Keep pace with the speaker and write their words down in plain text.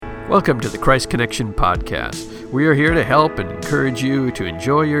Welcome to the Christ Connection Podcast. We are here to help and encourage you to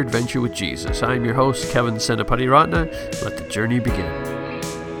enjoy your adventure with Jesus. I'm your host, Kevin Senapati Ratna. Let the journey begin.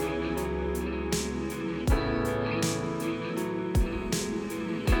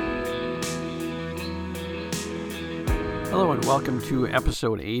 Hello and welcome to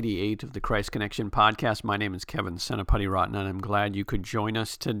episode 88 of the Christ Connection Podcast. My name is Kevin Senapati Ratna, and I'm glad you could join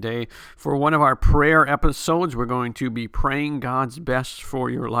us today for one of our prayer episodes. We're going to be praying God's best for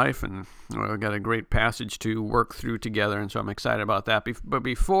your life, and we've got a great passage to work through together, and so I'm excited about that. But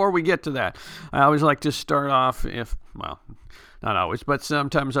before we get to that, I always like to start off, not always, but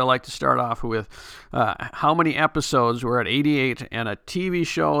sometimes I like to start off with how many episodes. We're at 88 and a TV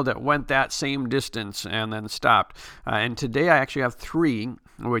show that went that same distance and then stopped. And today I actually have three,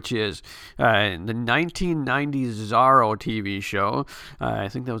 which is the 1990s Zorro TV show. I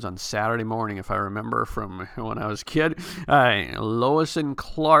think that was on Saturday morning, if I remember from when I was a kid. Lois and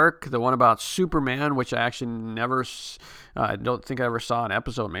Clark, the one about Superman, which I actually never... I don't think I ever saw an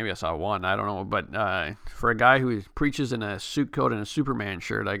episode. Maybe I saw one. I don't know. But for a guy who preaches in a suit coat and a Superman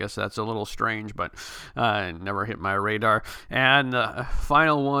shirt, I guess that's a little strange, but never hit my radar. And the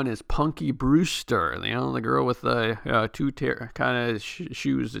final one is Punky Brewster, the girl with the two kind of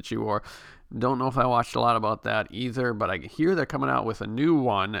shoes that she wore. Don't know if I watched a lot about that either, but I hear they're coming out with a new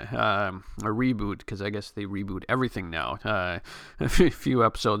one, a reboot, because I guess they reboot everything now. A few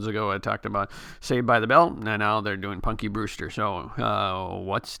episodes ago I talked about Saved by the Bell, and now they're doing Punky Brewster. So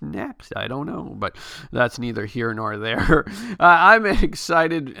what's next? I don't know, but that's neither here nor there. I'm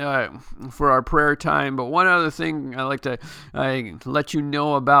excited for our prayer time, but one other thing I'd like to let you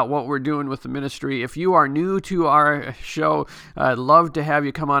know about what we're doing with the ministry. If you are new to our show, I'd love to have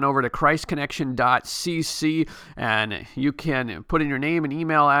you come on over to ChristConnection.cc, and you can put in your name and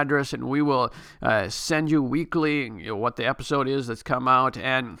email address, and we will send you weekly what the episode is that's come out.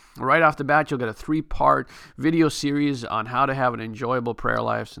 And right off the bat, you'll get a 3-part video series on how to have an enjoyable prayer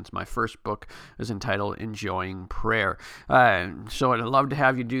life, since my first book is entitled Enjoying Prayer. So I'd love to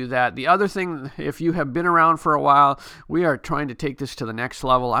have you do that. The other thing, if you have been around for a while, we are trying to take this to the next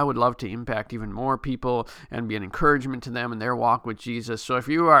level. I would love to impact even more people and be an encouragement to them in their walk with Jesus. So if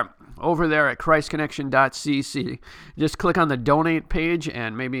you are over there at ChristConnection.cc, just click on the donate page,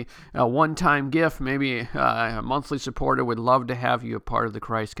 and maybe a one-time gift, maybe a monthly supporter. Would love to have you a part of the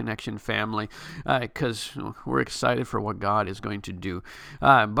Christ Connection family, because we're excited for what God is going to do.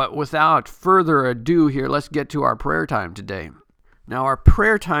 But without further ado here, let's get to our prayer time today. Now, our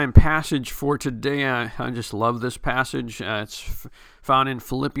prayer time passage for today, I just love this passage. It's found in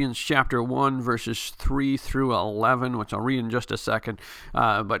Philippians chapter 1, verses 3 through 11, which I'll read in just a second.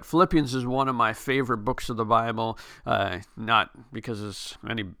 But Philippians is one of my favorite books of the Bible, not because it's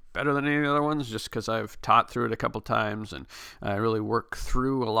any better than any of the other ones, just because I've taught through it a couple times, and I really work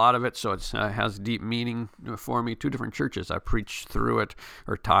through a lot of it, so it has deep meaning for me. 2 different churches I preached through it,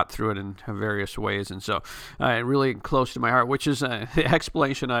 or taught through it in various ways, and so really close to my heart, which is the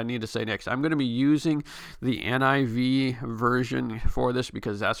explanation I need to say next. I'm going to be using the NIV version for this,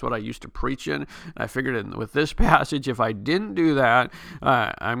 because that's what I used to preach in. I figured with this passage, if I didn't do that,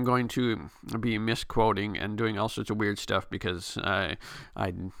 I'm going to be misquoting and doing all sorts of weird stuff, because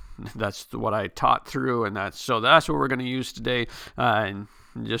that's what I taught through, and that's what we're going to use today, and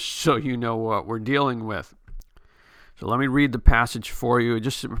just so you know what we're dealing with. So let me read the passage for you.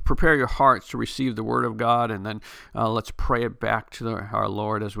 Just prepare your hearts to receive the Word of God, and then let's pray it back to our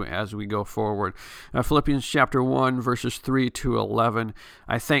Lord as we go forward. Philippians chapter 1, verses 3 to 11.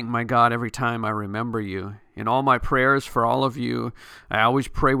 I thank my God every time I remember you. In all my prayers for all of you, I always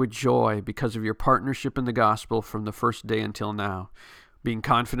pray with joy because of your partnership in the gospel from the first day until now, being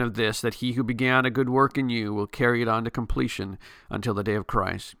confident of this, that he who began a good work in you will carry it on to completion until the day of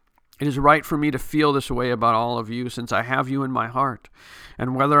Christ. It is right for me to feel this way about all of you, since I have you in my heart.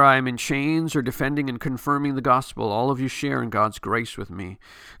 And whether I am in chains or defending and confirming the gospel, all of you share in God's grace with me.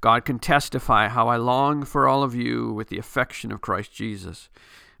 God can testify how I long for all of you with the affection of Christ Jesus.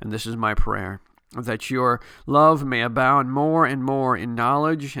 And this is my prayer, that your love may abound more and more in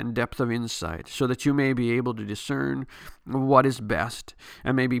knowledge and depth of insight, so that you may be able to discern what is best,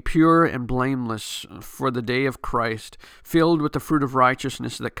 and may be pure and blameless for the day of Christ, filled with the fruit of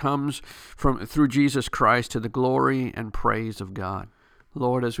righteousness that comes through Jesus Christ, to the glory and praise of God.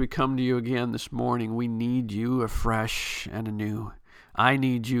 Lord, as we come to you again this morning, we need you afresh and anew. I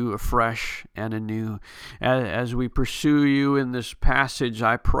need you afresh and anew. As we pursue you in this passage,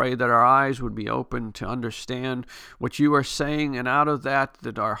 I pray that our eyes would be open to understand what you are saying, and out of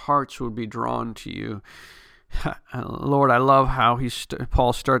that our hearts would be drawn to you. Lord, I love how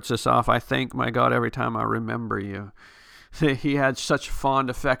Paul starts this off. I thank my God every time I remember you. he had such fond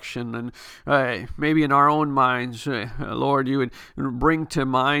affection. And maybe in our own minds, Lord, you would bring to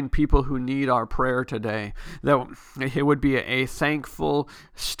mind people who need our prayer today, that it would be a thankful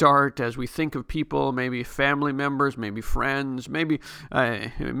start as we think of people, maybe family members, maybe friends, maybe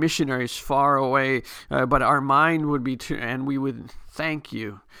missionaries far away, but our mind would be, and we would thank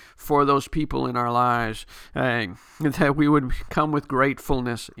you for those people in our lives, that we would come with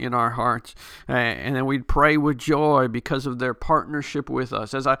gratefulness in our hearts, and then we'd pray with joy because of their partnership with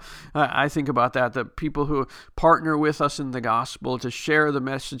us. As I think about that, the people who partner with us in the gospel to share the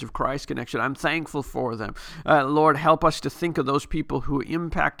message of Christ Connection, I'm thankful for them. Lord, help us to think of those people who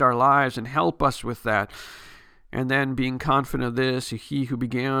impact our lives and help us with that. And then being confident of this, he who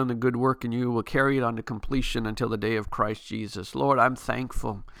began the good work in you will carry it on to completion until the day of Christ Jesus. Lord, I'm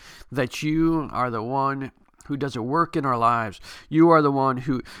thankful that you are the one who does a work in our lives. You are the one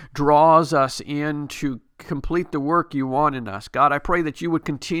who draws us in to complete the work you want in us. God, I pray that you would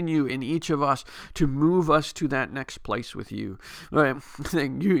continue in each of us to move us to that next place with you.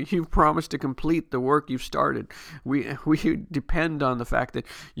 You've promised to complete the work you've started. We depend on the fact that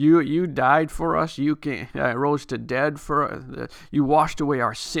you died for us. You rose to dead for us. You washed away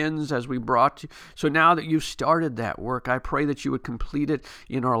our sins as we brought you. So now that you've started that work, I pray that you would complete it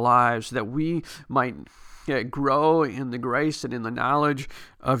in our lives, that we might grow in the grace and in the knowledge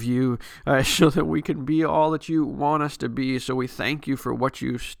of you, so that we can be all that you want us to be. So we thank you for what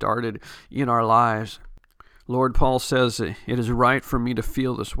you've started in our lives. Lord, Paul says, it is right for me to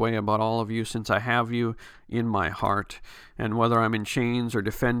feel this way about all of you, since I have you in my heart. And whether I'm in chains or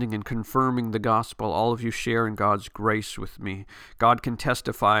defending and confirming the gospel, all of you share in God's grace with me. God can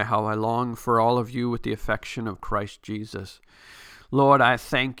testify how I long for all of you with the affection of Christ Jesus. Lord, I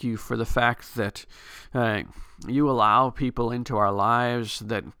thank you for the fact that you allow people into our lives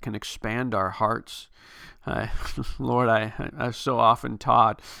that can expand our hearts. Lord, I've so often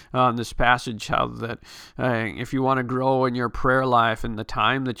taught on this passage how that if you want to grow in your prayer life and the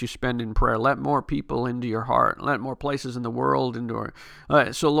time that you spend in prayer, let more people into your heart, let more places in the world into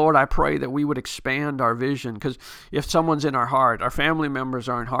our. So, Lord, I pray that we would expand our vision, because if someone's in our heart, our family members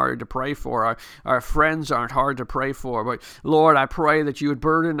aren't hard to pray for, our friends aren't hard to pray for, but Lord, I pray that you would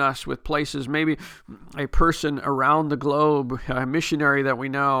burden us with places, maybe a person around the globe, a missionary that we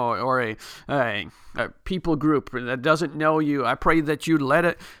know, or a people group that doesn't know you. I pray that you let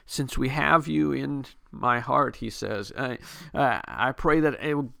it, since we have you in my heart, he says. I pray that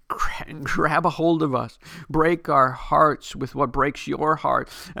it will grab a hold of us, break our hearts with what breaks your heart,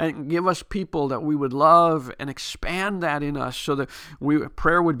 and give us people that we would love, and expand that in us so that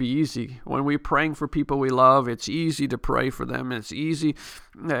prayer would be easy. When we're praying for people we love, it's easy to pray for them. It's easy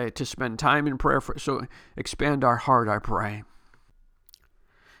to spend time in prayer so expand our heart, I pray.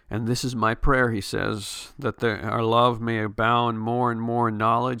 And this is my prayer, he says, that our love may abound more and more in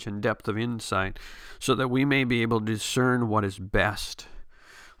knowledge and depth of insight, so that we may be able to discern what is best.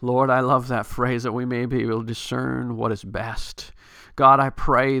 Lord, I love that phrase, that we may be able to discern what is best. God, I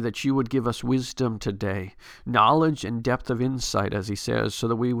pray that you would give us wisdom today, knowledge and depth of insight, as he says, so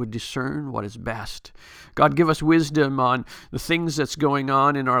that we would discern what is best. God, give us wisdom on the things that's going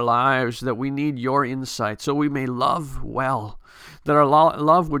on in our lives, that we need your insight, so we may love well, that our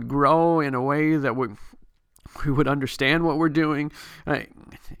love would grow in a way that we would understand what we're doing.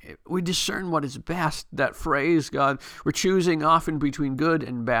 We discern what is best. That phrase, God, we're choosing often between good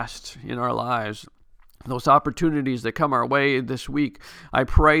and best in our lives. Those opportunities that come our way this week, I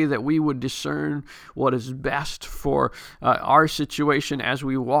pray that we would discern what is best for our situation as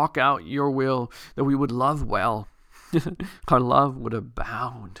we walk out your will, that we would love well. Our love would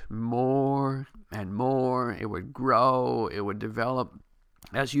abound more and more. It would grow. It would develop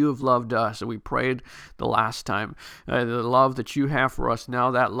as you have loved us. And we prayed the last time, the love that you have for us,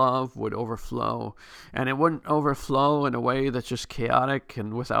 now that love would overflow. And it wouldn't overflow in a way that's just chaotic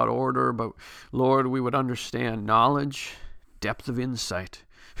and without order, but Lord, we would understand knowledge, depth of insight.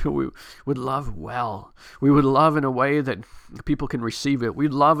 We would love well. We would love in a way that people can receive it.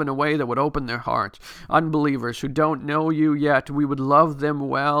 We'd love in a way that would open their hearts. Unbelievers who don't know you yet, we would love them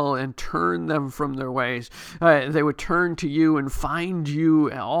well and turn them from their ways. They would turn to you and find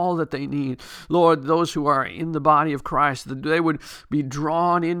you all that they need. Lord, those who are in the body of Christ, that they would be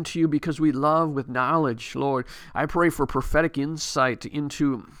drawn into you because we love with knowledge. Lord, I pray for prophetic insight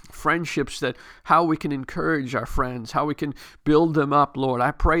into friendships, that how we can encourage our friends, how we can build them up, Lord.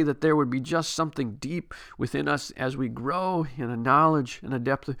 I pray that there would be just something deep within us as we grow in a knowledge and a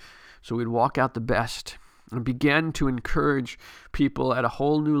depth, so we'd walk out the best and begin to encourage people at a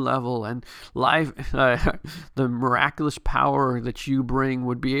whole new level, and life, the miraculous power that you bring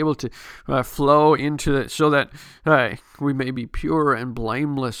would be able to flow into it, so that we may be pure and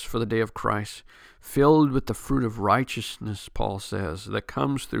blameless for the day of Christ, filled with the fruit of righteousness, Paul says, that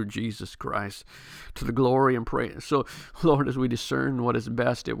comes through Jesus Christ, to the glory and praise. So, Lord, as we discern what is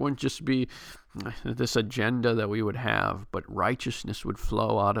best, it wouldn't just be this agenda that we would have, but righteousness would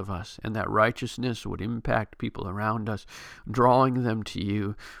flow out of us, and that righteousness would impact people around us, drawing them to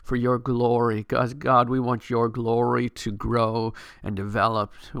you for your glory. God, we want your glory to grow and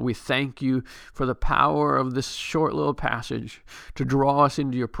develop. We thank you for the power of this short little passage to draw us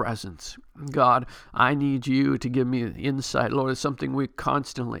into your presence. God, I need you to give me insight. Lord, it's something we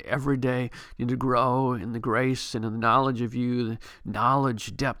constantly, every day, need to grow in the grace and in the knowledge of you, the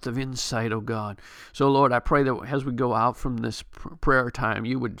knowledge, depth of insight, oh God. So, Lord, I pray that as we go out from this prayer time,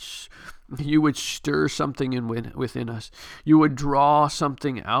 you would stir something within us. You would draw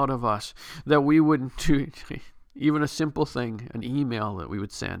something out of us, that we would do even a simple thing, an email that we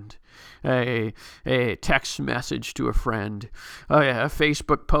would send, a text message to a friend, a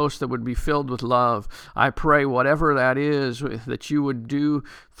Facebook post that would be filled with love. I pray whatever that is, that you would do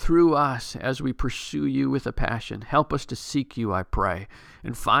through us as we pursue you with a passion. Help us to seek you, I pray,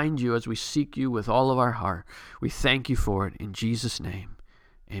 and find you as we seek you with all of our heart. We thank you for it in Jesus' name.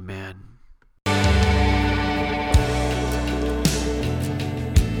 Amen.